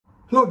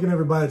Hello again,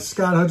 everybody. It's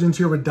Scott Hudgins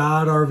here with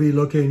Dodd RV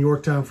located in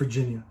Yorktown,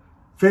 Virginia.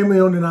 Family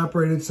owned and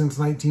operated since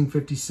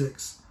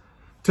 1956.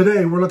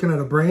 Today, we're looking at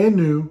a brand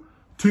new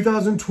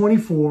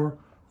 2024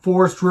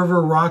 Forest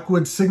River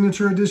Rockwood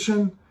Signature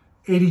Edition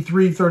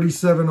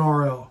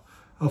 8337RL.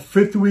 A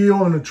fifth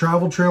wheel and a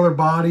travel trailer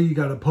body. You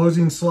got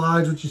opposing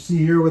slides, which you see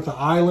here with the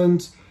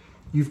islands.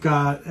 You've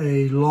got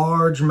a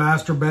large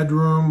master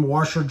bedroom,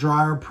 washer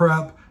dryer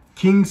prep,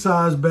 king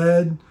size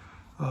bed,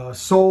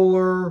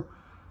 solar.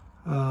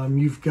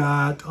 You've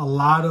got a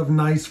lot of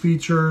nice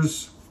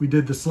features. We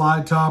did the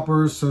slide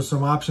toppers, so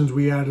some options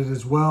we added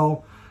as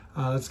well.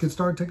 Let's get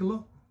started, take a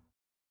look.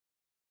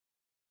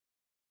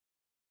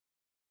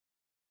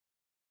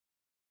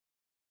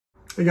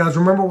 Hey guys,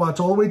 remember, watch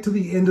all the way to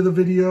the end of the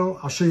video.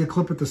 I'll show you a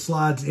clip with the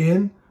slides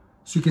in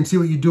so you can see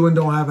what you do and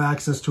don't have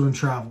access to in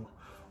travel.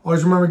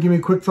 Always remember, give me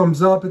a quick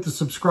thumbs up, hit the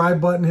subscribe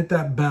button, hit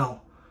that bell.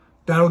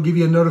 That'll give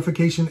you a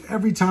notification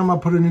every time I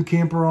put a new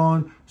camper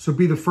on. So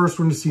be the first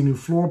one to see new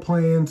floor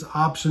plans,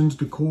 options,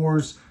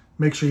 decors.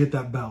 Make sure you hit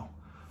that bell.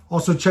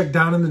 Also check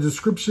down in the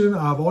description.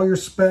 I have all your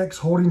specs,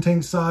 holding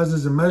tank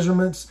sizes and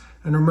measurements.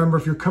 And remember,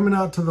 if you're coming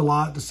out to the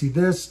lot to see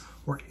this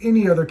or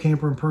any other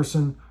camper in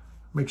person,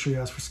 make sure you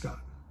ask for Scott.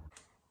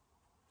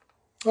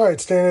 All right,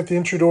 standing at the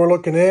entry door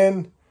looking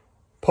in.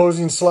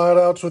 Posing slide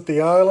outs with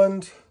the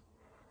island.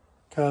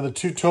 Kind of the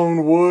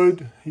two-tone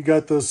wood. You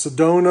got the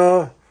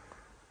Sedona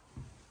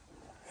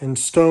and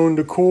stone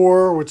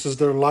Decor, which is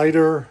their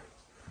lighter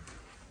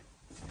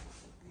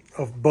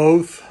of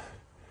both.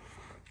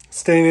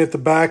 Standing at the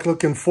back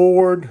looking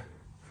forward.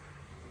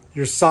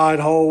 Your side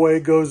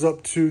hallway goes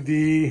up to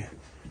the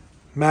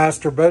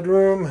master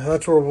bedroom.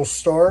 That's where we'll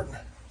start.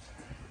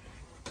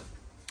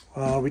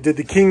 We did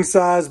the king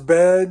size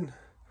bed.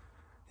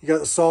 You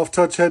got the soft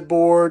touch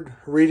headboard,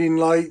 reading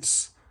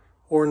lights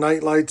or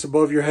night lights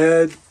above your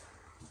head.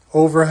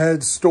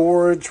 Overhead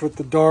storage with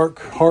the dark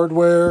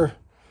hardware.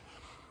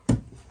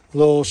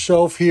 Little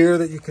shelf here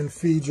that you can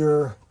feed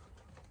your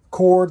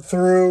cord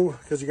through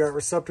because you got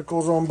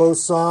receptacles on both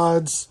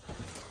sides.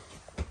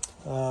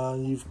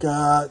 You've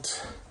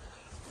got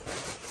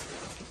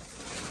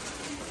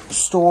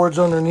storage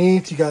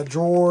underneath. You got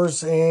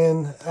drawers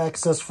and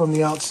access from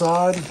the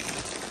outside.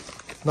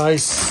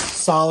 Nice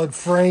solid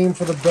frame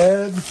for the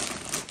bed.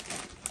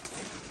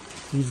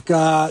 You've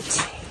got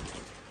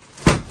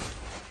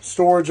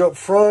storage up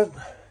front.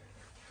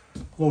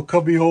 Little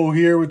cubby hole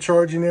here with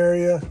charging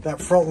area.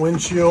 That front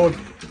windshield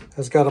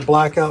has got a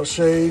blackout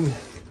shade.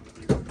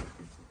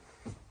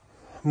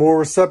 More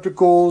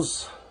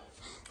receptacles.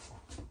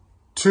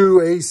 2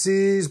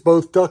 ACs,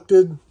 both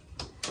ducted.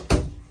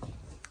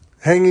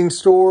 Hanging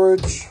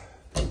storage.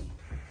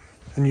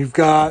 And you've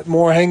got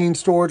more hanging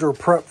storage or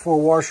prep for a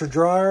washer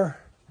dryer.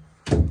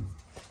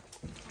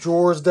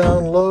 Drawers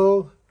down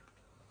low.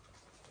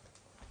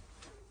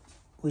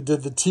 We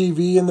did the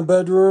TV in the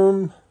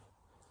bedroom.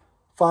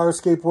 Fire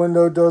escape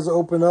window does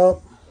open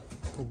up.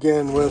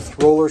 Again with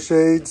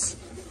Rollershades.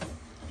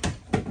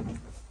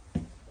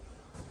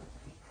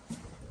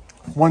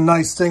 One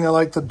nice thing, I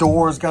like the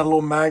door. It's got a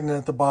little magnet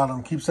at the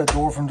bottom. Keeps that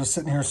door from just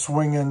sitting here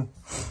swinging.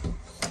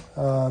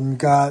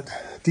 Got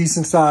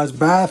decent sized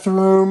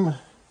bathroom.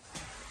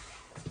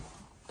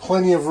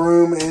 Plenty of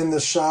room in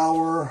the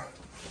shower.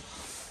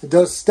 It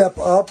does step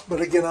up, but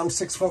again, I'm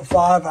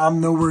 6'5". I'm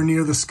nowhere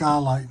near the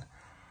skylight.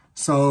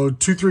 So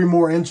 2-3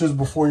 more inches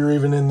before you're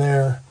even in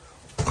there.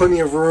 Plenty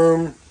of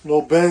room,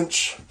 little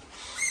bench,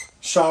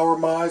 shower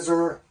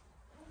miser,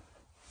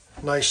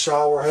 nice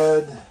shower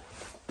head.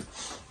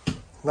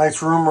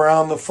 Nice room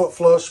around the foot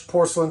flush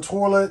porcelain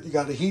toilet. You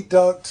got a heat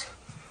duct.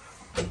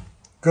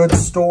 Good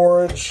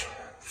storage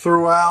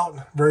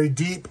throughout, very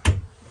deep.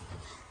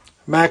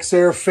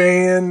 Maxxair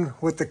fan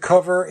with the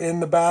cover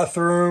in the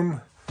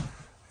bathroom.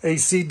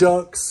 AC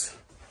ducts.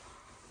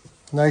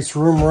 Nice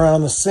room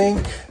around the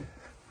sink.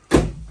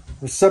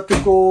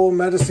 Receptacle,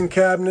 medicine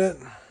cabinet.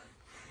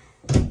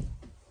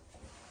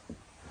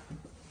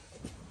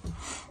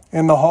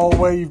 In the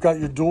hallway, you've got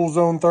your dual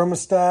zone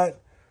thermostat,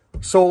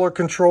 solar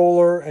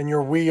controller, and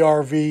your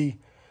WeRV.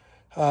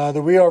 The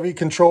WeRV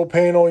control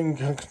panel, you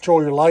can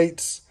control your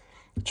lights,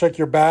 check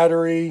your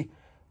battery,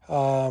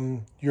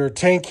 your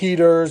tank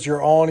heaters,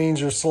 your awnings,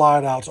 your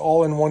slide outs,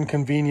 all in one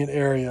convenient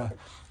area.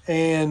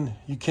 And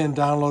you can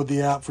download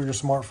the app for your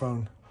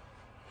smartphone.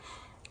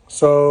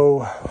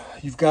 So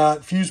you've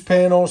got fuse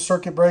panels,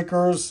 circuit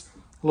breakers,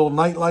 a little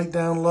night light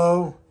down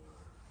low.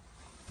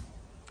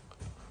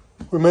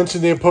 We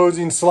mentioned the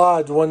opposing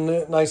slides.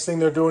 One nice thing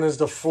they're doing is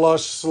the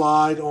flush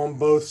slide on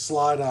both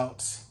slide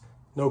outs.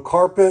 No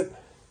carpet.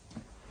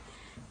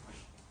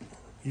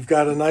 You've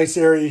got a nice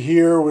area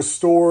here with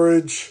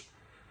storage.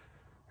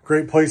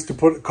 Great place to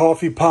put a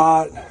coffee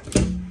pot.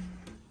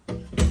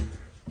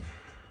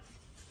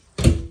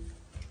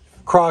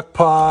 Crock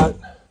pot.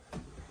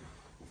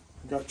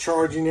 Got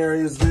charging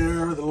areas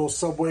there, the little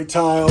subway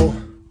tile.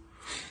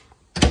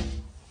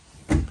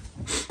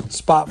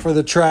 Spot for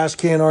the trash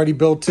can already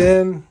built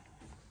in.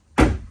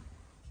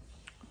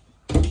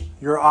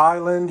 Your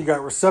island, you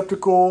got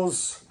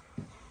receptacles.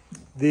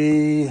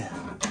 The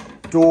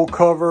dual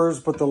covers,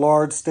 but the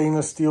large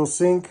stainless steel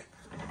sink.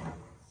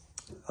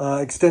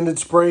 Extended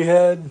spray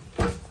head.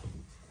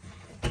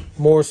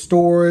 More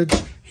storage.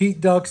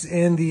 Heat ducts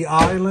in the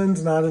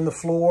islands, not in the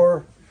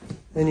floor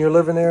in your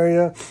living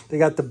area. They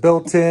got the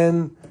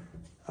built-in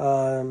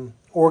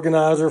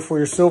organizer for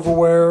your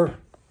silverware.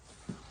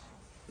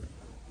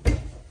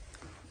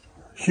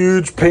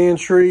 Huge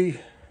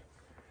pantry.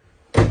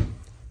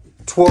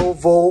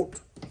 12-volt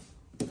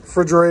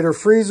refrigerator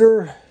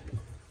freezer.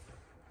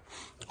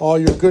 All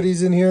your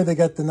goodies in here. They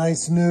got the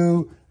nice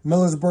new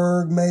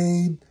Millersburg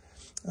made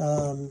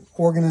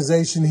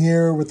organization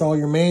here with all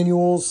your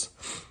manuals.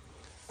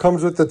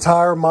 Comes with the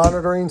tire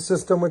monitoring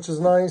system, which is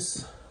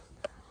nice.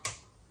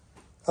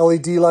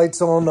 LED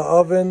lights on the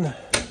oven.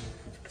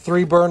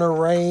 3-burner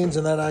range,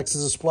 and that acts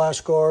as a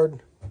splash guard.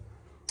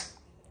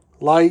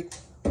 Light,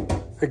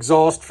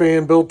 exhaust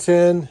fan built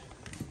in.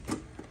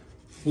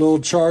 Little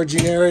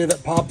charging area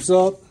that pops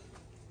up.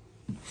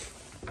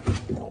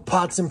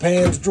 Pots and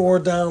pans drawer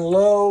down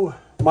low.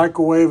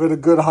 Microwave at a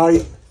good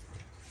height.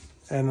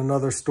 And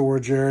another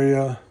storage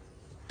area.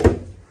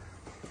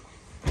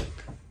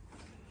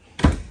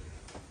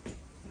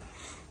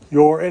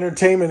 Your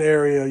entertainment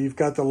area. You've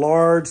got the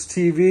large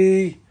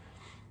TV.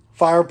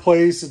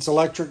 Fireplace. It's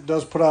electric.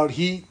 Does put out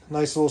heat.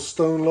 Nice little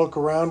stone look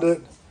around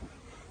it.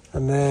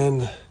 And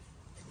then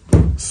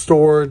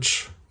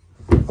storage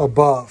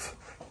above.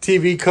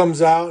 TV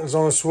comes out and is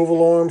on a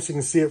swivel arm, so you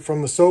can see it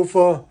from the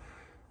sofa,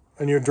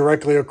 and you're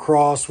directly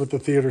across with the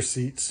theater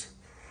seats.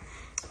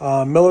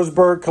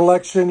 Millersburg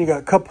collection, you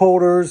got cup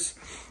holders.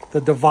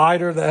 The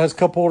divider that has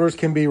cup holders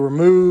can be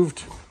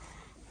removed.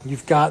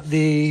 You've got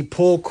the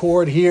pull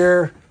cord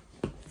here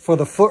for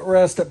the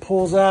footrest that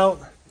pulls out.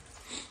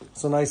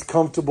 It's a nice,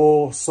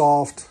 comfortable,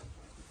 soft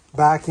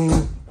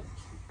backing.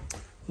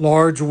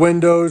 Large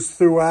windows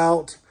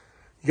throughout.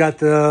 You got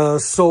the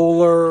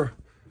solar,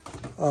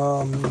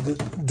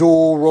 the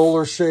dual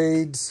roller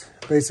shades,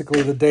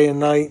 basically the day and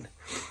night.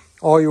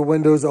 All your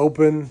windows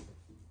open.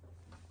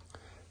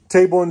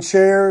 Table and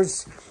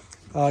chairs.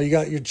 You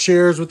got your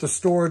chairs with the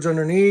storage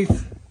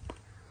underneath.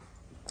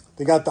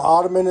 They got the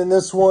ottoman in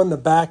this one. The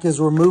back is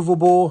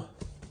removable.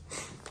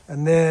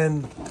 And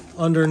then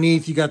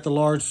underneath you got the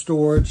large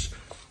storage.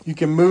 You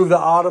can move the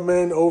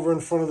ottoman over in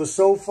front of the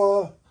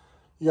sofa.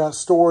 You got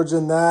storage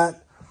in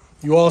that.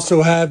 You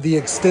also have the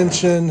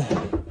extension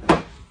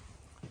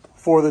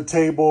for the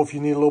table if you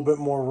need a little bit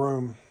more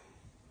room.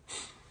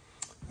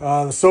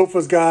 The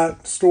sofa's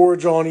got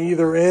storage on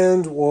either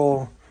end.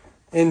 Well,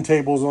 end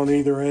tables on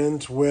either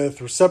end with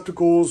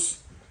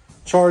receptacles,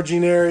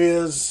 charging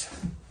areas.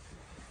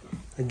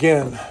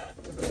 Again,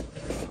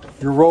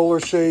 your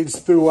roller shades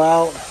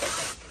throughout.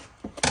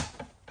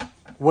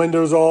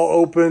 Windows all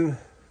open.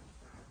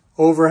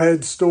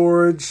 Overhead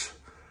storage.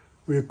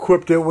 We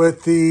equipped it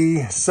with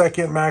the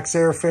second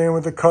Maxxair fan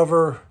with the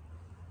cover.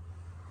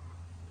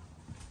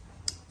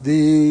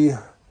 The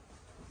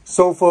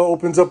sofa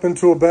opens up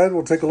into a bed.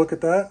 We'll take a look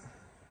at that.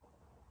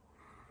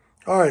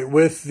 All right,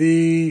 with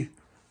the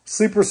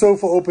sleeper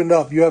sofa opened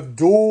up, you have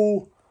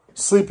dual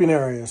sleeping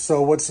areas.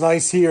 So what's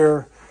nice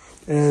here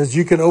is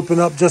you can open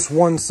up just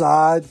one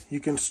side. You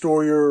can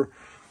store your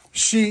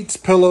sheets,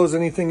 pillows,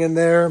 anything in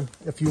there.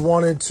 If you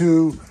wanted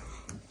to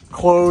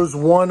close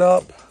one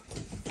up,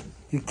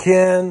 you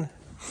can.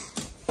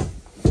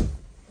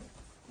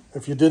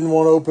 If you didn't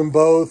want to open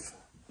both,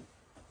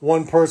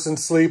 one person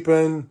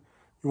sleeping,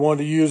 you want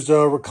to use the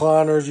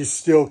recliners, you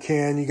still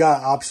can. You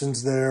got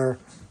options there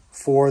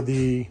for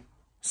the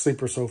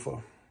sleeper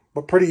sofa,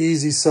 but pretty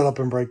easy setup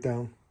and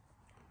breakdown.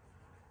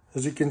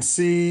 As you can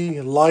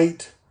see,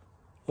 light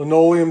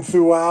linoleum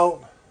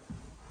throughout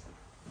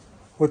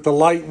with the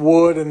light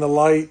wood and the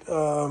light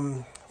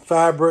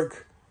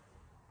fabric.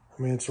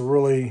 I mean, it's a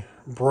really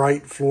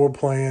bright floor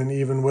plan,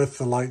 even with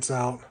the lights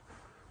out.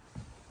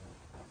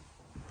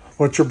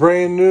 But your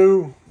brand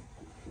new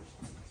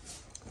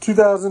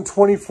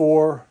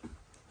 2024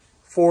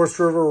 Forest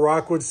River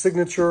Rockwood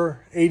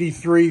Signature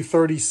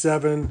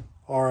 8337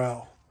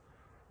 RL.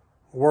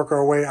 We'll work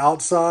our way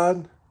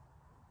outside.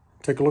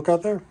 Take a look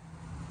out there.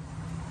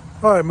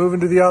 All right,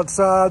 moving to the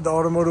outside, the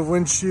automotive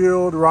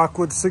windshield,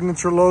 Rockwood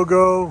Signature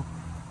logo.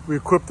 We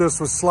equipped this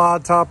with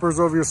slide toppers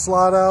over your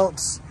slide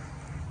outs,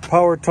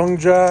 power tongue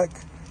jack,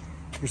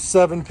 your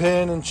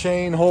 7-pin and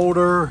chain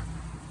holder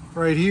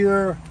right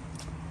here.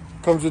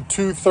 Comes with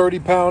two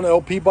 30-pound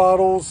LP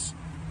bottles,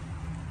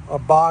 a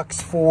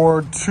box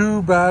for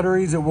 2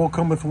 batteries. It will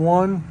come with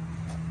 1.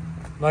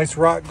 Nice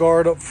rock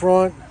guard up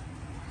front.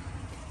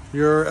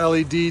 Your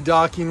LED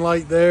docking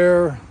light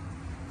there.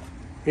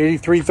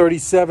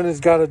 8337 has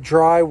got a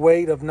dry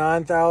weight of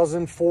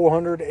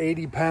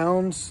 9,480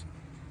 pounds.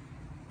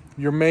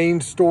 Your main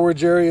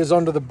storage area is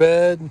under the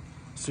bed.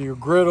 So your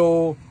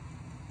griddle,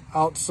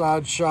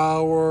 outside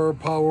shower,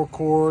 power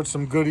cord,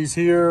 some goodies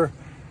here.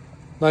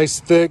 Nice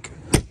thick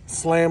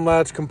slam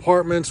latch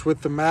compartments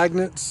with the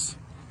magnets.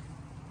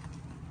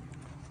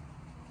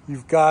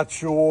 You've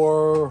got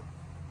your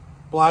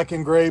black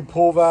and gray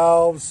pull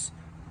valves,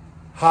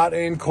 hot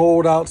and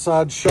cold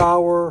outside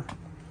shower,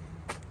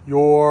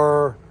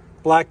 your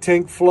black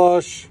tank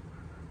flush,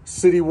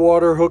 city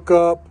water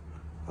hookup,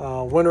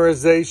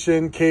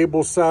 winterization,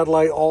 cable,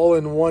 satellite, all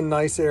in one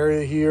nice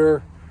area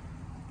here.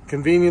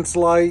 Convenience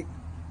light,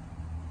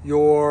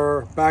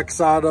 your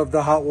backside of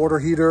the hot water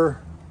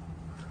heater.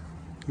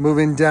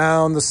 Moving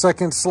down the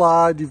second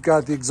slide, you've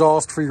got the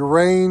exhaust for your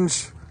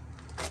range.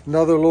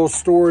 Another little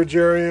storage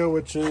area,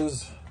 which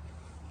is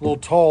a little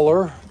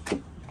taller.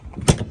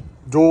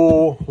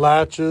 Dual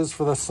latches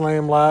for the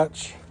slam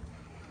latch.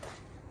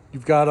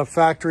 You've got a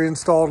factory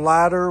installed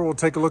ladder. We'll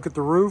take a look at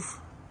the roof.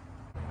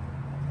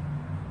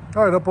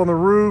 All right, up on the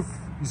roof,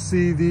 you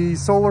see the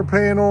solar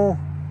panel,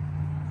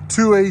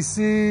 2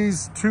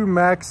 ACs, 2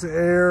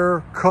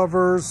 Maxxair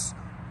covers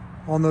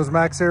on those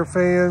Maxxair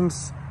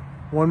fans,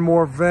 1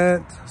 more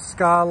vent,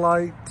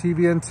 skylight,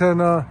 TV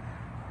antenna,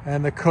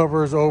 and the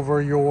covers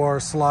over your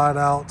slide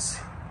outs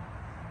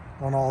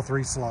on all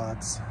 3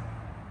 slides.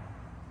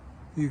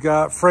 You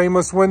got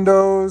frameless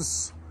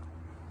windows,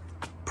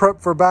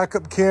 prep for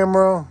backup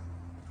camera.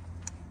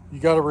 You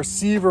got a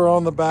receiver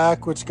on the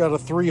back, which got a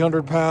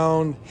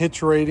 300-pound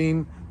hitch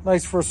rating.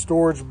 Nice for a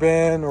storage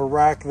bin or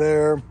rack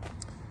there.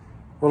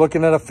 We're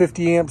looking at a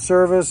 50 amp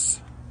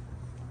service.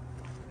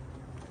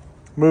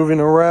 Moving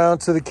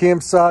around to the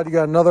campsite, you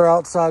got another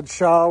outside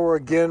shower,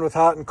 again with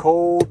hot and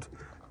cold.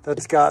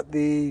 That's got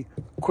the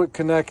quick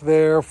connect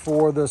there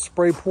for the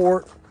spray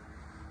port.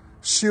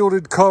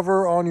 Shielded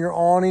cover on your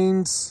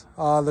awnings.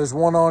 There's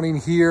one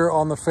awning here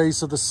on the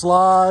face of the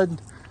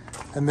slide,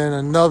 and then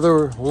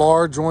another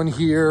large one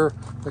here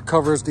that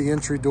covers the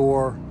entry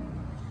door.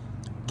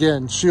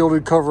 Again,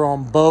 shielded cover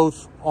on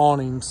both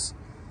awnings.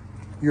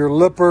 Your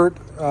Lippert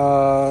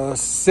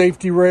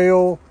safety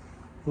rail,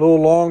 a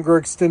little longer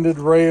extended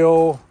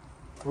rail,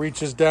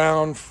 reaches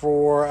down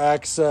for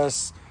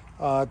access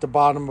at the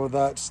bottom of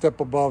that step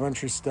above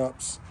entry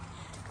steps.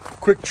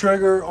 Quick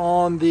trigger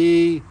on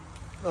the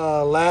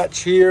latch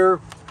here,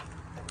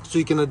 so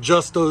you can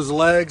adjust those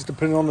legs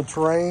depending on the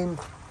terrain.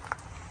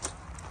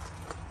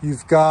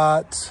 You've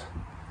got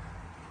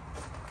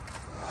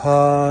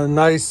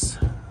nice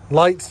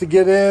lights to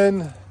get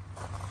in,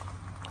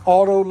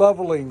 auto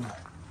leveling,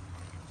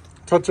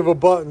 touch of a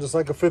button, just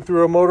like a fifth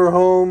wheel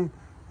motorhome.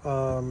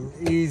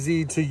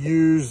 Easy to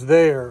use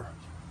there.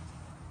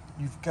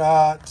 You've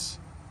got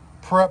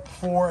prep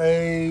for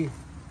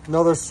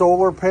another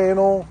solar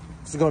panel.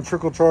 This is going to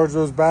trickle charge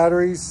those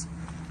batteries.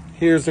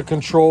 Here's the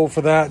control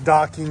for that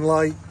docking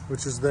light,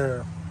 which is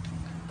there.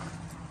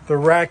 The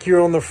rack here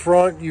on the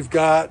front, you've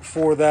got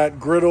for that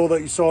griddle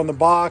that you saw in the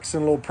box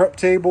and a little prep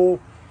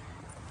table.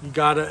 You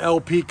got an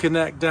LP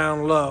connect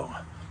down low.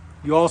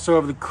 You also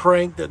have the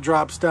crank that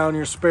drops down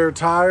your spare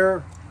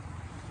tire.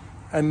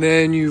 And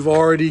then you've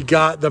already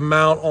got the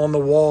mount on the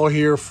wall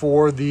here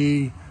for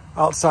the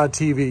outside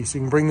TV. So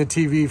you can bring the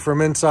TV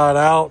from inside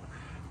out,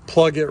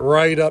 plug it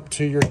right up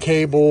to your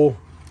cable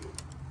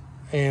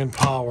and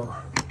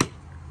power.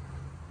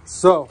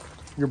 So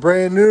your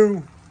brand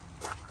new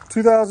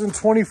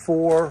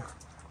 2024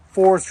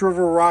 Forest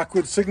River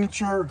Rockwood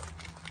Signature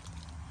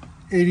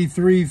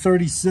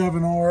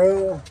 8337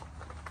 RL.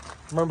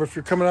 Remember, if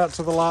you're coming out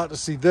to the lot to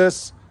see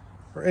this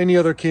or any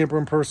other camper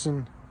in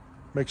person,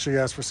 make sure you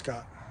ask for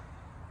Scott.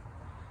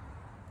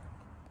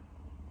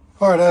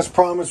 All right, as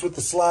promised with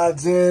the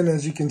slides in,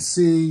 as you can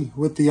see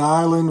with the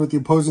island, with the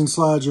opposing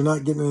slides, you're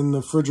not getting in the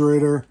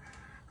refrigerator.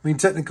 I mean,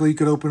 technically you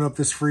could open up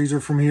this freezer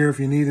from here if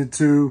you needed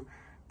to,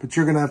 but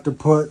you're gonna have to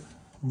put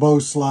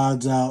both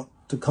slides out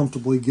to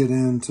comfortably get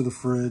into the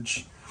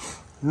fridge.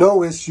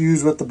 No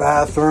issues with the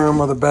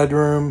bathroom or the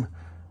bedroom.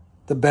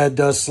 The bed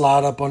does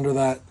slide up under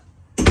that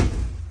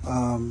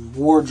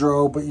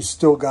wardrobe, but you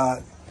still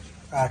got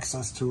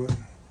access to it.